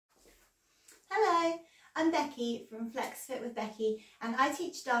I'm Becky from FlexFit with Becky, and I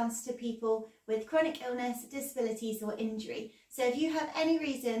teach dance to people with chronic illness, disabilities or injury. So if you have any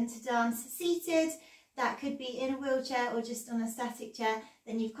reason to dance seated, that could be in a wheelchair or just on a static chair,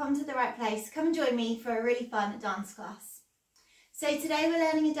 then you've come to the right place. Come and join me for a really fun dance class. So today we're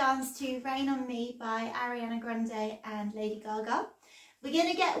learning a dance to Rain on Me by Ariana Grande and Lady Gaga. We're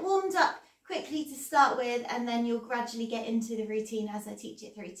going to get warmed up quickly to start with, and then you'll gradually get into the routine as I teach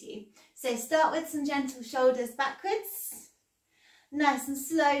it through to you. So start with some gentle shoulders backwards. Nice and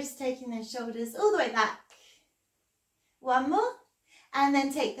slow, just taking those shoulders all the way back. One more, and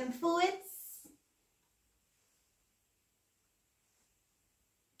then take them forwards.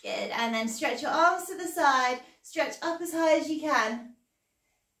 Good, and then stretch your arms to the side, stretch up as high as you can.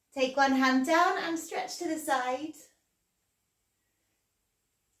 Take one hand down and stretch to the side.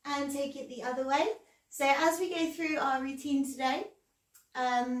 And take it the other way. So as we go through our routine today,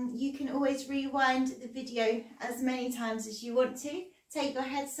 you can always rewind the video as many times as you want to. Take your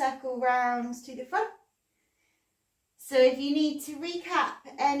head circle round to the front. So if you need to recap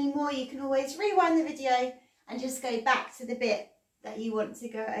any more, you can always rewind the video and just go back to the bit that you want to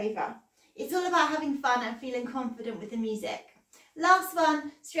go over. It's all about having fun and feeling confident with the music. Last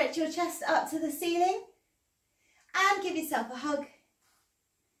one, stretch your chest up to the ceiling and give yourself a hug.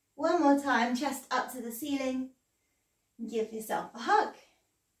 One more time, chest up to the ceiling. Give yourself a hug.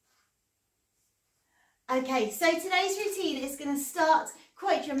 Okay, so today's routine is going to start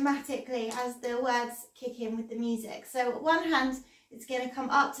quite dramatically as the words kick in with the music. So one hand is going to come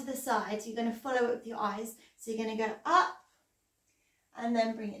up to the side. You're going to follow it with your eyes. So you're going to go up and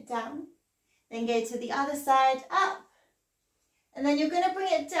then bring it down. Then go to the other side, up. And then you're going to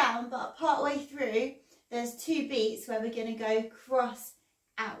bring it down, but part way through, there's 2 beats where we're going to go cross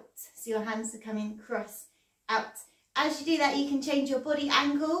out. So your hands are coming cross out. As you do that, you can change your body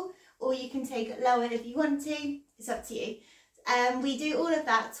angle or you can take it lower if you want to. It's up to you. We do all of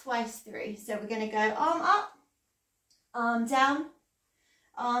that twice through. So we're going to go arm up, arm down,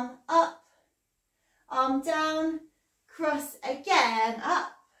 arm up, arm down, cross again,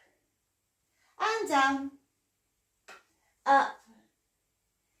 up and down, up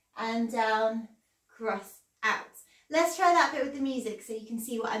and down, cross out. Let's try that bit with the music so you can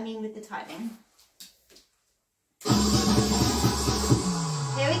see what I mean with the timing.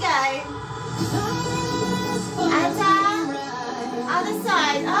 Here we go. And down, other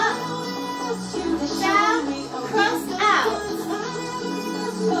side, up, down, cross out.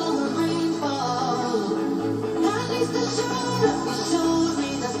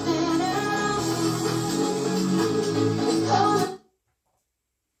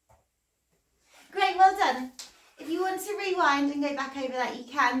 Great, well done. If you want to rewind and go back over that, you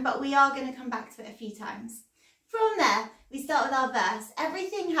can, but we are going to come back to it a few times. From there, we start with our verse.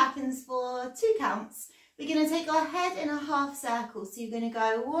 Everything happens for 2 counts. We're going to take our head in a half circle. So you're going to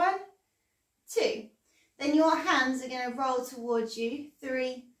go 1, 2. Then your hands are going to roll towards you.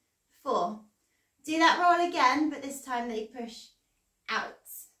 3, 4. Do that roll again, but this time they push out.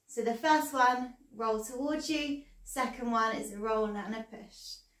 So the first one, roll towards you. Second one is a roll and a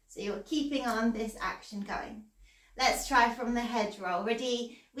push. So you're keeping on this action going. Let's try from the head roll.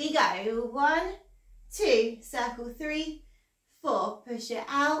 Ready? We go. 1, 2, circle 3, 4, push it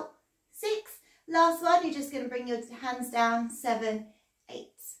out, 6. Last one, you're just going to bring your hands down, 7, 8.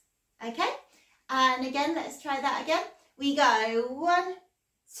 Okay? And again, let's try that again. We go 1,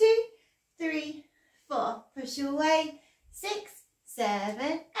 2, 3, 4, push away, 6,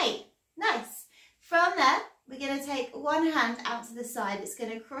 7, 8. Nice. From there, we're going to take one hand out to the side. It's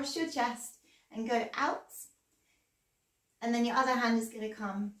going to cross your chest and go out. And then your other hand is going to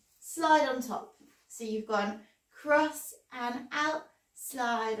come, slide on top. So you've gone cross and out,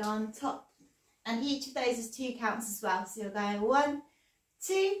 slide on top. And each of those is 2 counts as well. So you're going 1,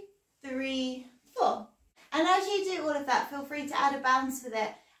 2, 3, 4. And as you do all of that, feel free to add a bounce with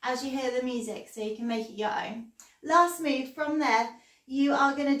it as you hear the music so you can make it your own. Last move, from there, you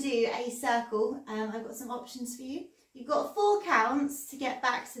are going to do a circle. I've got some options for you. You've got 4 counts to get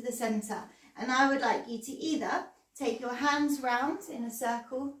back to the centre. And I would like you to either take your hands round in a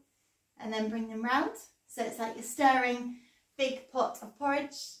circle and then bring them round. So it's like you're stirring big pot of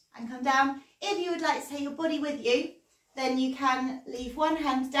porridge and come down. If you would like to take your body with you, then you can leave one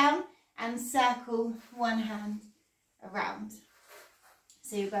hand down and circle one hand around.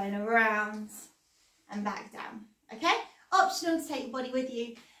 So you're going around and back down, okay? Optional to take your body with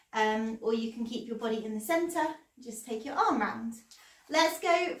you, or you can keep your body in the centre, just take your arm round. Let's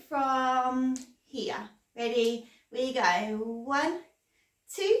go from here. Ready? We go 1,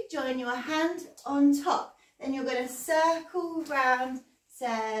 2, join your hand on top. Then you're going to circle round,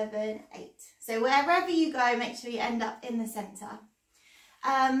 7, 8. So wherever you go, make sure you end up in the centre.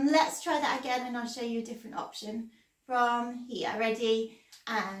 Let's try that again and I'll show you a different option from here. Ready?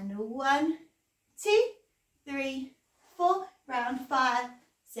 And 1, 2, 3, 4, round 5,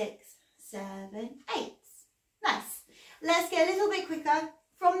 6, 7, 8. Nice. Let's get a little bit quicker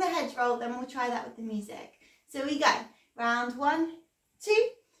from the hedge roll, then we'll try that with the music. So we go round 1, 2,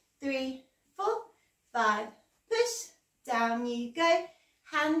 3, 4, 5, push, down you go,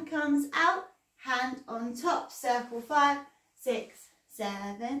 hand comes out, hand on top, circle 5, 6,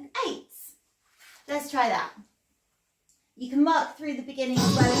 7, 8. Let's try that. You can mark through the beginning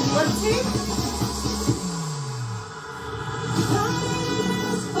as well if you want to.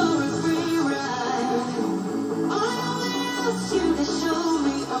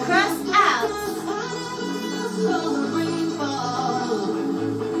 Cross out.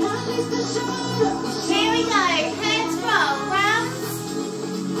 Here we go. Head roll. Round.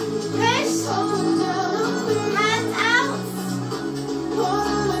 Push. Hands out.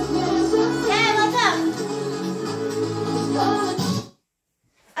 Yeah, well done.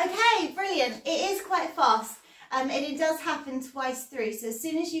 Okay, brilliant. It is quite fast. And it does happen twice through. So as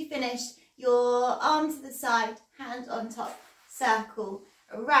soon as you finish, your arm to the side, hand on top, circle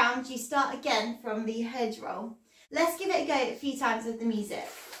around, you start again from the hedge roll. Let's give it a go a few times with the music.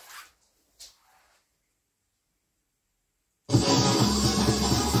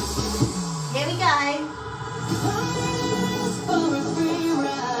 Here we go.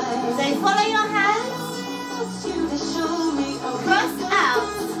 So follow your hands, cross out,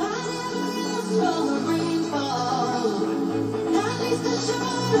 roll,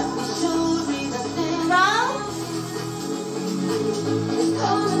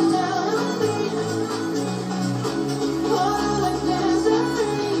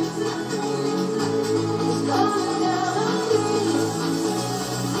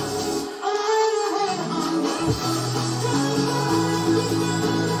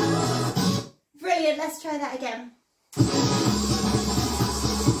 brilliant. Let's try that again.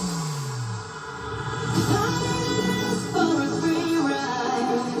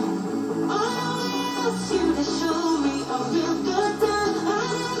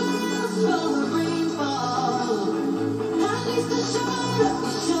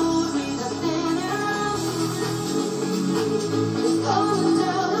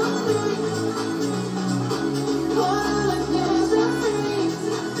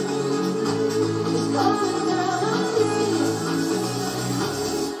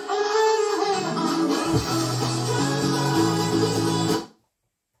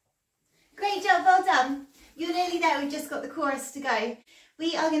 Great job, well done. You're nearly there, we've just got the chorus to go.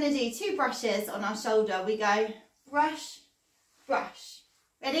 We are going to do 2 brushes on our shoulder. We go brush, brush.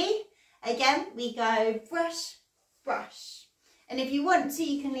 Ready? Again, we go brush, brush. And if you want to,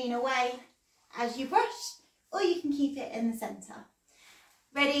 you can lean away as you brush, or you can keep it in the centre.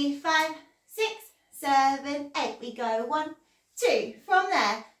 Ready? 5, 6, 7, 8. We go 1, 2. From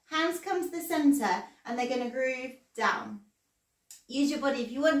there, hands come to the centre and they're going to groove down. Use your body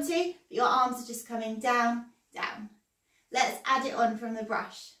if you want to, but your arms are just coming down, down. Let's add it on from the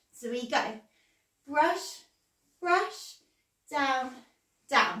brush. So we go brush, brush, down,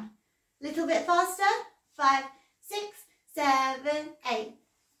 down. Little bit faster. 5, 6, 7, 8.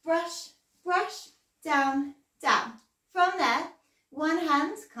 Brush, brush, down, down. From there, one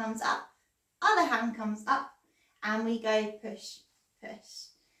hand comes up, other hand comes up, and we go push, push.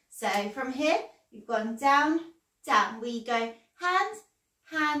 So from here, we've gone down, down. We go hand,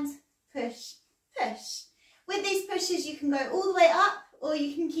 hand, push, push. With these pushes, you can go all the way up, or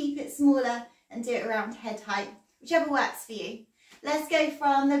you can keep it smaller and do it around head height, whichever works for you. Let's go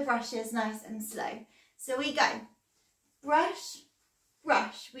from the brushes nice and slow. So we go brush,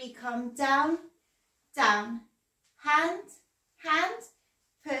 brush. We come down, down, hand, hand,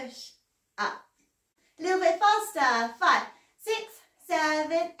 push, up. A little bit faster. 5, 6,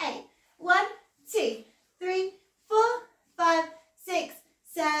 7, 8. 1, 2, 3, 4, 5, 6,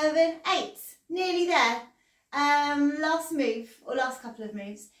 7, 8. Nearly there. Last move, or last couple of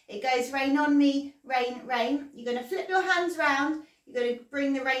moves. It goes rain on me, rain, rain. You're going to flip your hands round. You're going to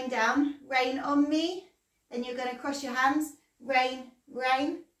bring the rain down, rain on me. Then you're going to cross your hands, rain,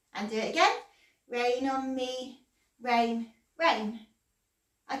 rain, and do it again. Rain on me, rain, rain.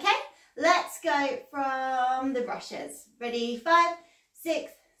 Okay, let's go from the brushes. Ready? 5,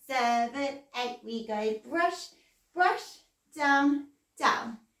 6, 7, 8. We go brush, brush, down,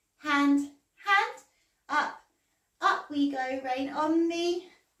 down. Hand, hand, up, up. We go rain on me,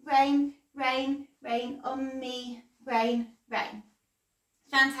 rain, rain, rain on me, rain, rain.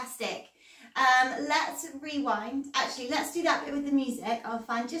 Fantastic. Let's rewind. Actually, let's do that bit with the music. I'll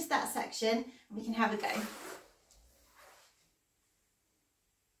find just that section and we can have a go.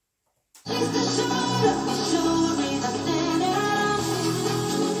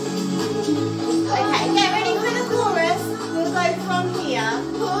 Okay, get ready for the chorus. We'll go from here.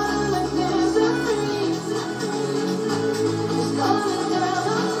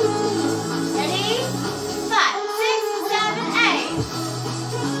 Ready? 5, 6, 7, 8.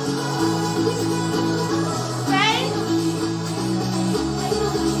 Rain.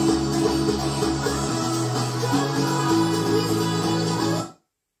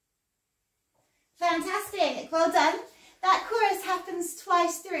 Fantastic, well done. That chorus happens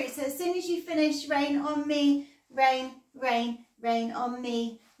twice through, so as soon as you finish rain on me, rain, rain, rain on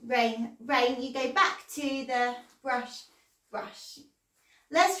me, rain, rain, you go back to the brush, brush.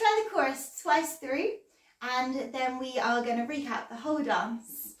 Let's try the chorus twice through and then we are going to recap the whole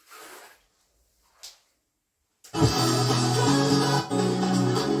dance.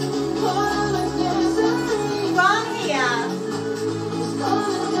 From here,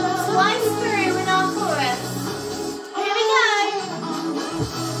 twice through in our chorus. Here we go.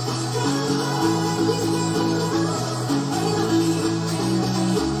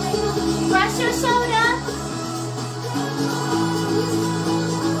 Brush your shoulder.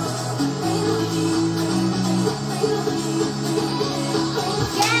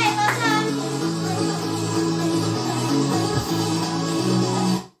 Yay, well done.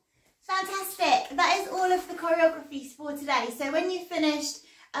 Fantastic. That is all of the choreographies for today. So when you've finished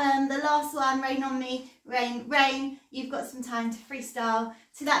the last one, rain on me, rain, rain, you've got some time to freestyle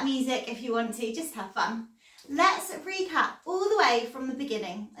to that music if you want to, just have fun. Let's recap all the way from the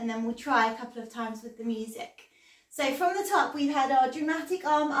beginning and then we'll try a couple of times with the music. So from the top we've had our dramatic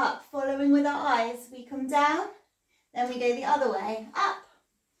arm up, following with our eyes. We come down, then we go the other way, up,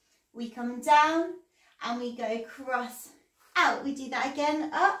 we come down and we go cross out. We do that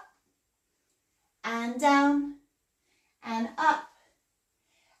again, up and down and up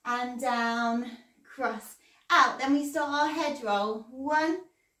and down, cross out. Then we start our head roll. 1,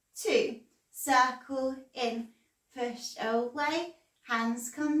 2, circle in, push away, hands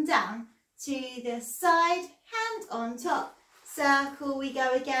come down to the side, hand on top, circle. We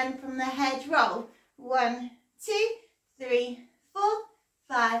go again from the head roll. 1, 2, 3, 4,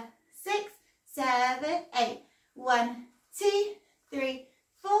 5, 6, 7, 8. 1, 2, 3,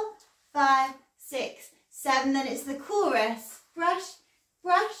 4, 5, 6, 7. Then it's the chorus. Brush,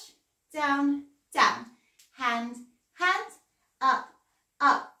 brush, down, down, hand, hand, up,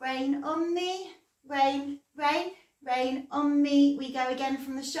 up, rain on me, rain, rain, rain on me. We go again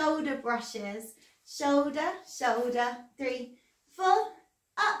from the shoulder brushes, shoulder, shoulder, 3, 4,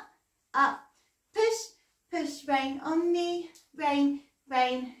 up, up, push, push, rain on me, rain,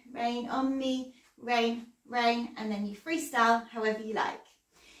 rain, rain on me, rain, rain, and then you freestyle however you like.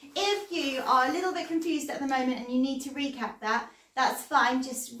 If you are a little bit confused at the moment and you need to recap that, that's fine.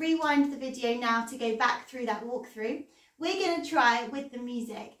 Just rewind the video now to go back through that walkthrough. We're going to try with the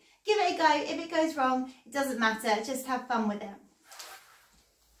music. Give it a go. If it goes wrong, it doesn't matter. Just have fun with it.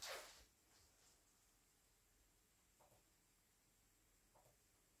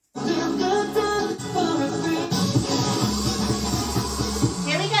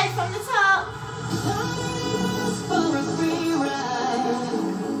 Here we go from the top.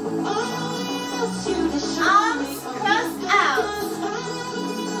 Arms crossed out.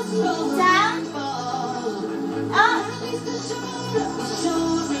 Down. Up.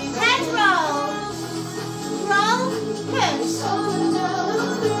 Head roll. Roll. Push.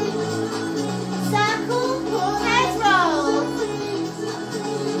 Circle. Head roll.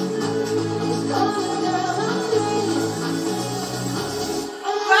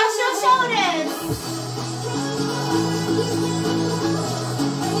 Brush your shoulders.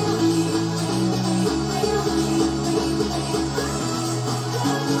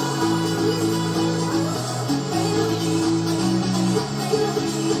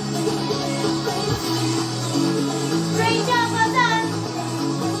 Great job, well done.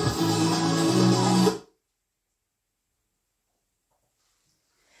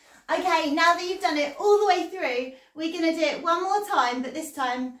 Okay, now that you've done it all the way through, we're going to do it one more time, but this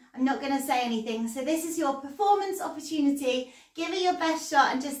time I'm not going to say anything. So this is your performance opportunity. Give it your best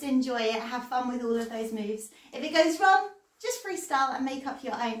shot and just enjoy it. Have fun with all of those moves. If it goes wrong, just freestyle and make up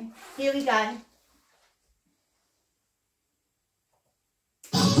your own. Here we go.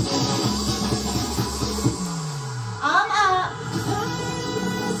 Arm up.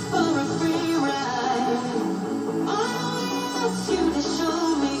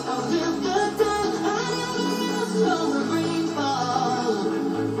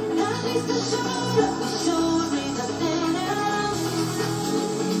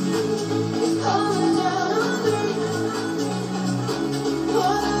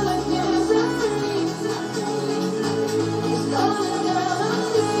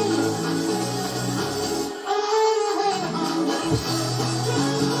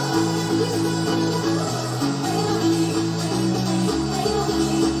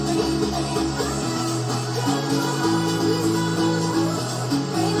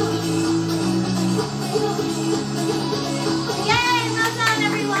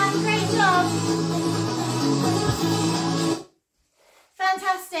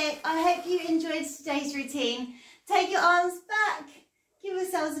 I hope you enjoyed today's routine. Take your arms back. Give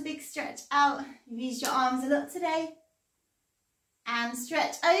yourselves a big stretch out. You've used your arms a lot today. And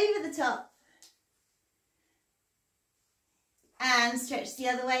stretch over the top. And stretch the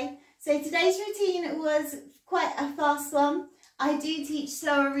other way. So today's routine was quite a fast one. I do teach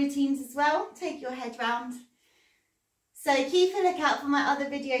slower routines as well. Take your head round. So keep a lookout for my other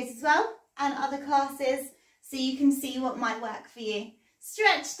videos as well and other classes so you can see what might work for you.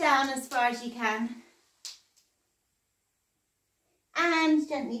 Stretch down as far as you can. And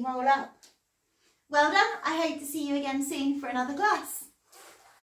gently roll up. Well done. I hope to see you again soon for another class.